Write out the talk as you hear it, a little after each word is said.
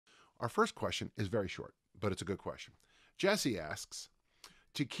Our first question is very short, but it's a good question. Jesse asks,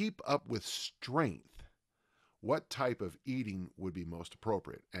 to keep up with strength, what type of eating would be most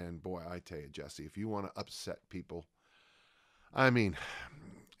appropriate? And boy, I tell you, Jesse, if you want to upset people, I mean,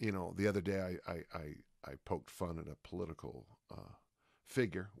 the other day I poked fun at a political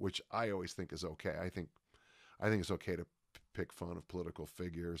figure, which I always think is okay. I think it's okay to pick fun of political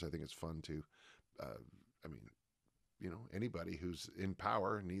figures. I think it's fun to, I mean, anybody who's in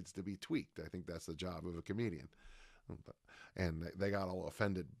power needs to be tweaked. I think that's the job of a comedian. And they got all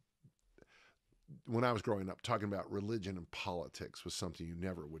offended when I was growing up. Talking about religion and politics was something you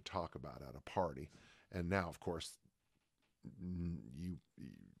never would talk about at a party. And now, of course,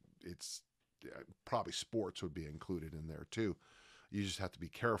 it's probably sports would be included in there too. You just have to be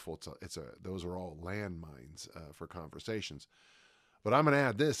careful. Those are all landmines for conversations. But I'm going to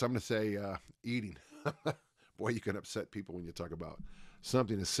add this. I'm going to say eating. Boy, you can upset people when you talk about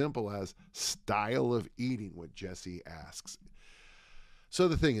something as simple as style of eating, what Jesse asks. So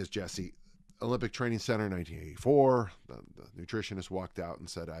the thing is, Jesse, Olympic Training Center, 1984, the nutritionist walked out and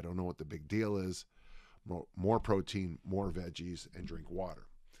said, I don't know what the big deal is. More protein, more veggies, and drink water.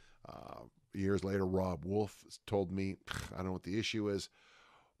 Years later, Rob Wolf told me, I don't know what the issue is.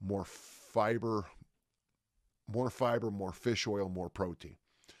 More fiber, more fish oil, more protein.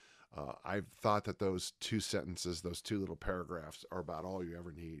 I've thought that those two sentences, those two little paragraphs, are about all you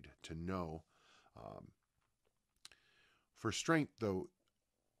ever need to know. For strength, though,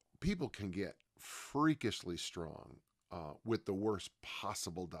 people can get freakishly strong with the worst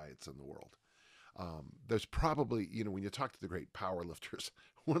possible diets in the world. There's probably, when you talk to the great power lifters,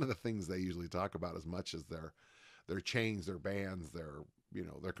 one of the things they usually talk about as much as their chains, their bands, their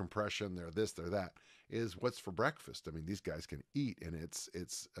compression, their this, their that, is what's for breakfast. I mean, these guys can eat, and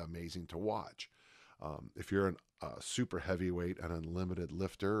it's amazing to watch. If you're a super heavyweight, an unlimited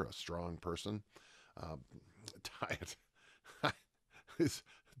lifter, a strong person, diet, this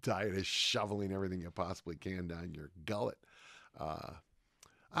diet is shoveling everything you possibly can down your gullet.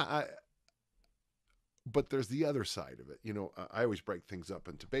 But there's the other side of it. I always break things up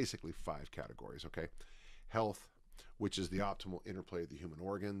into basically 5 categories, okay? Health, which is the optimal interplay of the human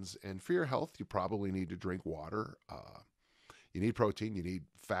organs. And for your health, you probably need to drink water. You need protein, you need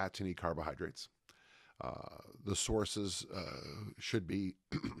fats, you need carbohydrates. The sources should be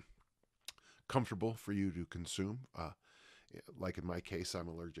comfortable for you to consume. Like in my case, I'm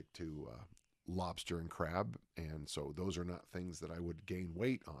allergic to lobster and crab, and so those are not things that I would gain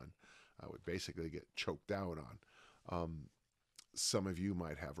weight on. I would basically get choked out on. Some of you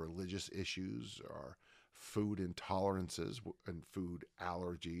might have religious issues or food intolerances and food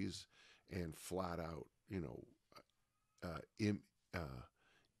allergies and flat out,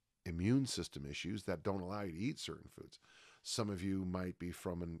 immune system issues that don't allow you to eat certain foods. Some of you might be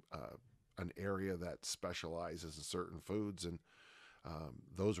from an area that specializes in certain foods, and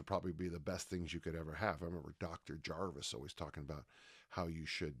those would probably be the best things you could ever have. I remember Dr. Jarvis always talking about how you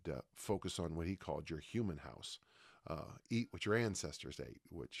should focus on what he called your human house. Eat what your ancestors ate,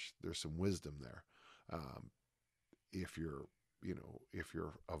 which there's some wisdom there. If you're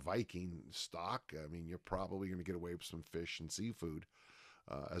a Viking stock, I mean, you're probably going to get away with some fish and seafood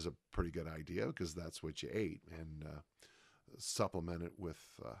as a pretty good idea, because that's what you ate, and supplement it with.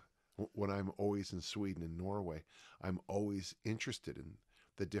 When I'm always in Sweden and Norway, I'm always interested in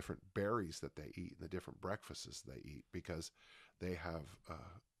the different berries that they eat and the different breakfasts they eat, because they have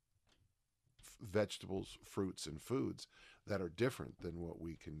vegetables, fruits, and foods that are different than what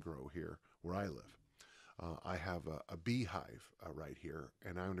we can grow here where I live. I have a beehive right here,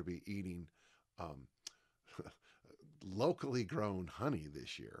 and I'm going to be eating locally grown honey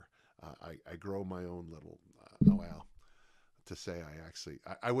this year. I grow my own little, to say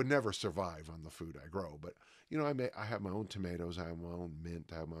I would never survive on the food I grow, but I have my own tomatoes, I have my own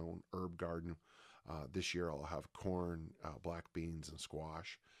mint, I have my own herb garden. This year I'll have corn, black beans, and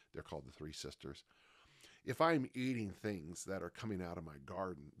squash. They're called the Three Sisters. If I'm eating things that are coming out of my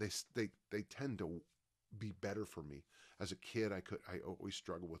garden, they tend to be better for me. As a kid, I always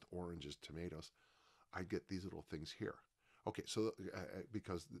struggle with oranges, tomatoes. I get these little things here. Okay, so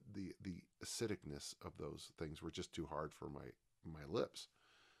because the acidicness of those things were just too hard for my lips.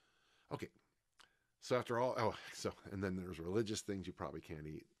 Okay, so after all, and then there's religious things you probably can't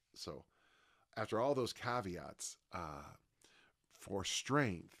eat. So after all those caveats, for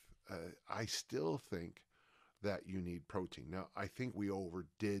strength, I still think that you need protein. Now, I think we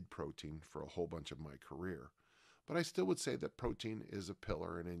overdid protein for a whole bunch of my career, but I still would say that protein is a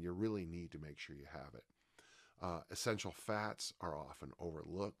pillar, and you really need to make sure you have it. Essential fats are often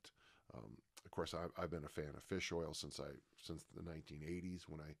overlooked. Of course, I've been a fan of fish oil since the 1980s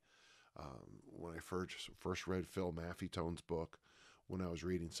when I When I first read Phil Maffetone's book, when I was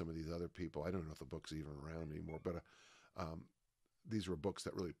reading some of these other people, I don't know if the book's even around anymore, but um, these were books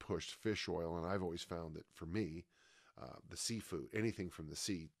that really pushed fish oil, and I've always found that for me, the seafood, anything from the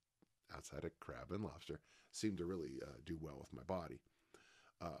sea, outside of crab and lobster, seemed to really do well with my body.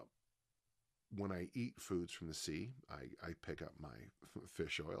 Uh, when I eat foods from the sea, I pick up my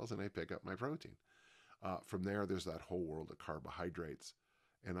fish oils and I pick up my protein. From there, there's that whole world of carbohydrates,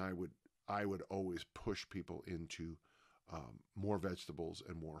 and I would always push people into more vegetables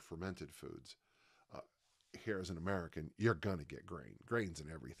and more fermented foods. Uh, Here as an American, you're gonna get grains in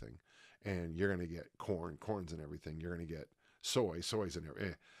everything, and you're gonna get corn's in everything. You're gonna get soy's in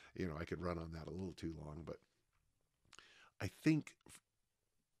everything. I could run on that a little too long, but I think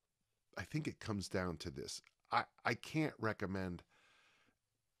I think it comes down to this. I can't recommend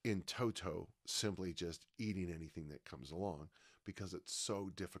in toto simply just eating anything that comes along because it's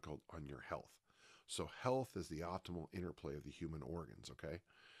so difficult on your health. So health is the optimal interplay of the human organs, okay?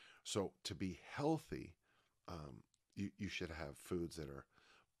 So to be healthy, you should have foods that are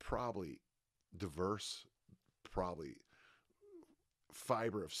probably diverse, probably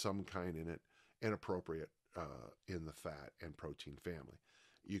fiber of some kind in it, and appropriate in the fat and protein family.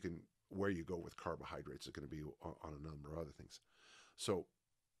 You can Where you go with carbohydrates is going to be on a number of other things. So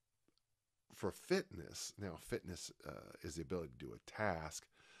for fitness, now fitness is the ability to do a task.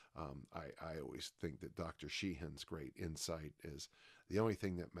 I always think that Dr. Sheehan's great insight is the only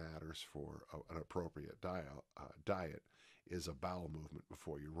thing that matters for an appropriate diet is a bowel movement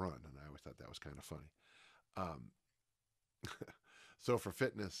before you run. And I always thought that was kind of funny. Um, so for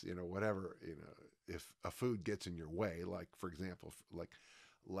fitness, whatever, if a food gets in your way, like for example, like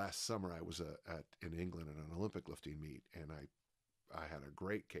last summer I was in England at an Olympic lifting meet, and I had a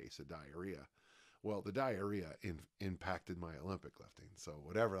great case of diarrhea. Well, the diarrhea impacted my Olympic lifting. So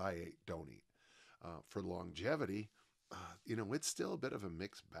whatever I ate, don't eat. For longevity, it's still a bit of a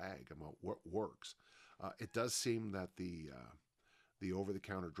mixed bag about what works. It does seem that the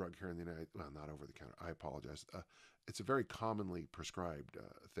over-the-counter drug here in the not over-the-counter, I apologize. It's a very commonly prescribed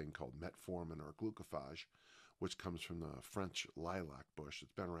thing called metformin or glucophage, which comes from the French lilac bush.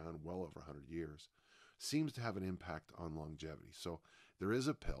 It's been around well over 100 years. Seems to have an impact on longevity. So there is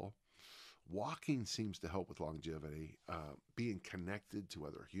a pill. Walking seems to help with longevity. Being connected to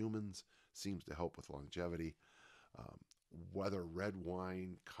other humans seems to help with longevity. Um, Whether red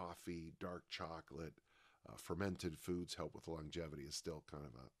wine, coffee, dark chocolate, fermented foods help with longevity is still kind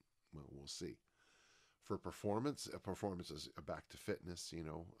of well, we'll see. For performance is back to fitness.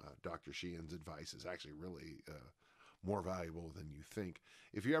 Dr. Sheehan's advice is actually really more valuable than you think.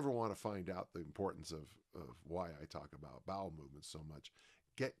 If you ever want to find out the importance of why I talk about bowel movements so much,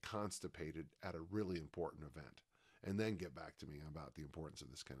 get constipated at a really important event and then get back to me about the importance of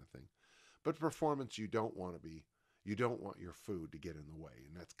this kind of thing. But performance, you don't want your food to get in the way,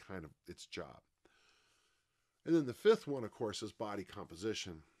 and that's kind of its job. And then the fifth one, of course, is body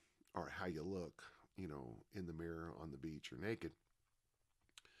composition, or how you look, in the mirror, on the beach, or naked.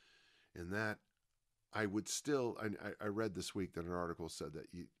 And that I would still, I read this week that an article said that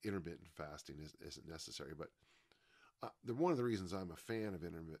intermittent fasting isn't necessary, but one of the reasons I'm a fan of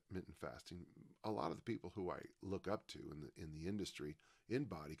intermittent fasting, a lot of the people who I look up to in the industry in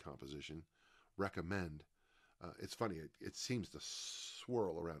body composition recommend. It's funny, it seems to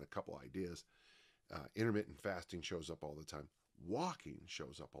swirl around a couple ideas. Intermittent fasting shows up all the time. Walking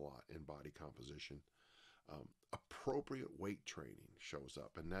shows up a lot in body composition. Appropriate weight training shows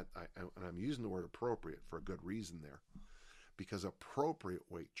up, and I'm using the word appropriate for a good reason there, because appropriate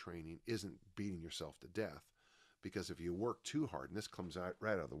weight training isn't beating yourself to death. Because if you work too hard, and this comes out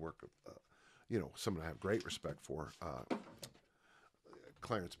right out of the work of someone I have great respect for,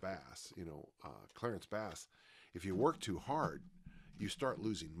 Clarence Bass. Clarence Bass, if you work too hard, you start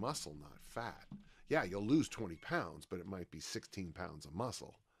losing muscle, not fat. Yeah, you'll lose 20 pounds, but it might be 16 pounds of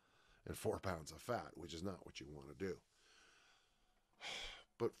muscle and 4 pounds of fat, which is not what you want to do.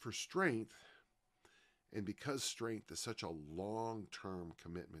 But for strength, and because strength is such a long-term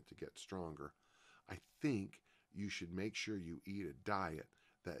commitment to get stronger, I think you should make sure you eat a diet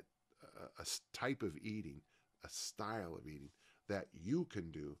that a type of eating, a style of eating that you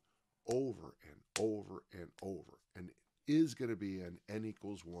can do over and over and over, and is going to be an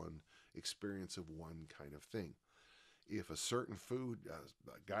N=1 experience of one kind of thing. If a certain food,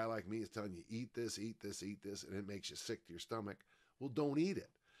 a guy like me is telling you, eat this, eat this, eat this, and it makes you sick to your stomach, well, don't eat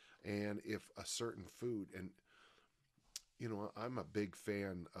it. And if a certain food, and I'm a big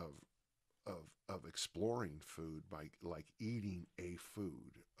fan of exploring food by like eating a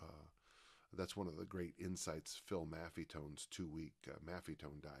food. That's one of the great insights, Phil Maffetone's 2-week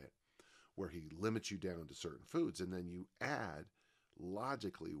Maffetone diet. where he limits you down to certain foods, and then you add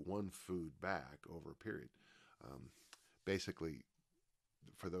logically one food back over a period. Um, Basically,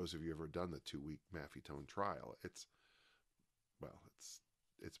 for those of you who have ever done the 2-week Maffetone trial, it's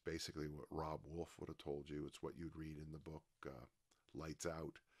basically what Rob Wolf would have told you. It's what you'd read in the book Lights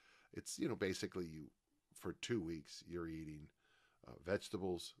Out. It's basically you for 2 weeks you're eating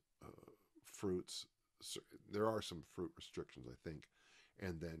vegetables, fruits. There are some fruit restrictions, I think,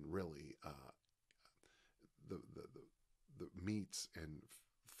 and then really the, the the meats and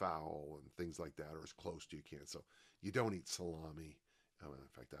fowl and things like that are as close to you can. So you don't eat salami. In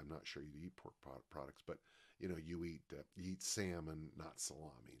fact, I'm not sure you eat pork products, but you eat salmon, not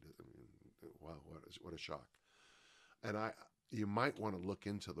salami. I mean, wow, what a shock! And you might want to look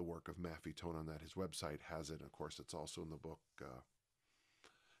into the work of Maffetone on that. His website has it. Of course, it's also in the book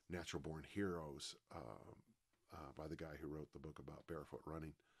Natural Born Heroes by the guy who wrote the book about barefoot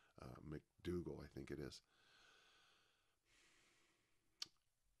running, McDougall, I think it is.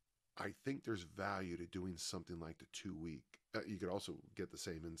 I think there's value to doing something like the 2-week. You could also get the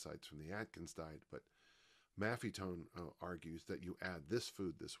same insights from the Atkins diet, but Maffetone argues that you add this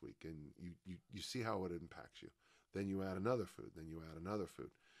food this week, and you see how it impacts you. Then you add another food. Then you add another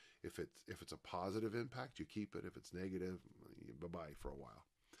food. If it's a positive impact, you keep it. If it's negative, bye bye for a while.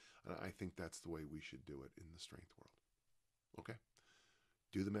 And I think that's the way we should do it in the strength world. Okay,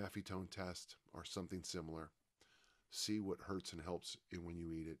 do the Maffetone test or something similar. See what hurts and helps when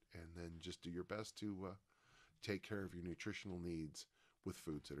you eat it, and then just do your best to take care of your nutritional needs with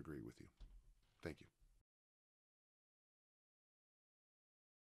foods that agree with you. Thank you.